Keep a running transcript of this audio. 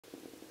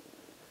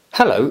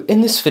Hello, in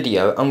this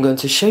video I'm going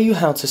to show you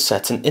how to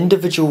set an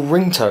individual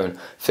ringtone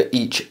for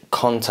each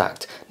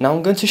contact. Now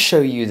I'm going to show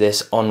you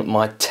this on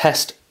my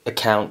test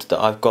account that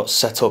I've got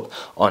set up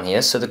on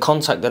here. So the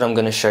contact that I'm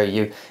going to show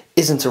you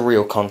isn't a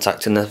real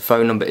contact and the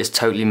phone number is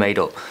totally made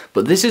up.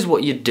 But this is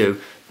what you'd do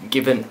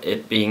given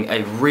it being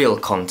a real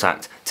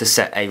contact to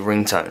set a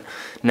ringtone.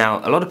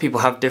 Now a lot of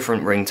people have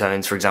different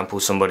ringtones. For example,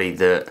 somebody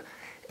that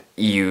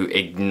you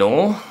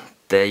ignore,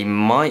 they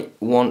might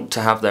want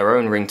to have their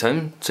own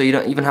ringtone, so you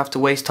don't even have to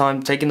waste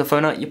time taking the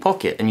phone out of your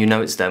pocket and you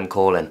know it's them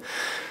calling.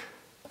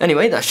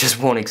 Anyway, that's just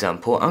one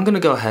example. I'm going to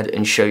go ahead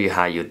and show you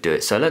how you'd do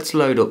it. So let's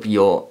load up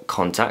your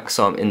contacts.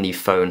 So I'm in the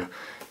phone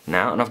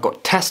now and I've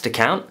got test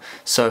account.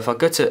 So if I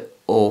go to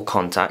all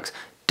contacts,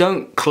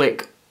 don't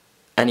click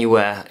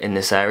anywhere in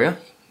this area.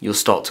 You'll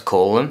start to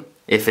call them.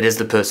 If it is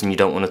the person you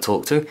don't want to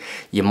talk to,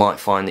 you might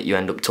find that you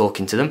end up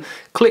talking to them.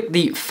 Click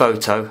the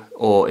photo,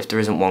 or if there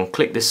isn't one,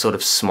 click this sort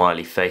of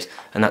smiley face,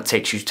 and that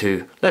takes you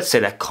to, let's say,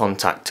 their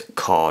contact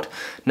card.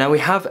 Now we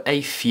have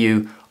a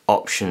few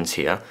options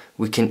here.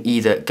 We can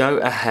either go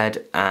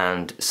ahead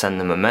and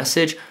send them a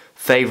message,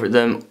 favorite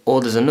them,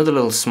 or there's another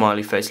little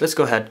smiley face. Let's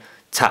go ahead,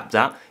 tap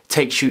that. It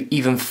takes you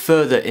even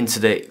further into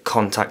the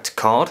contact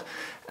card.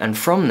 And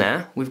from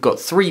there, we've got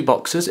three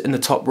boxes in the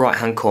top right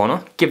hand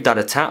corner. Give that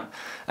a tap.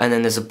 And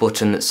then there's a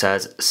button that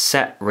says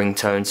set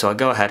ringtone. So I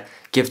go ahead,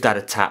 give that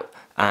a tap,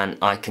 and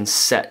I can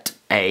set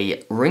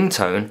a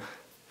ringtone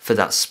for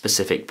that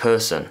specific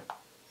person.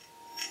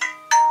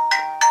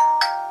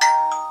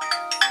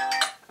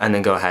 And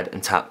then go ahead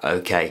and tap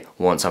OK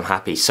once I'm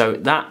happy. So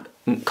that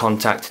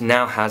contact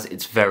now has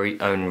its very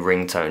own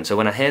ringtone. So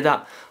when I hear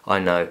that, I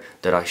know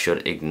that I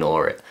should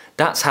ignore it.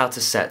 That's how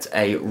to set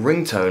a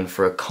ringtone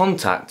for a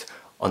contact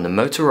on the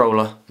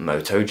Motorola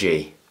Moto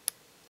G.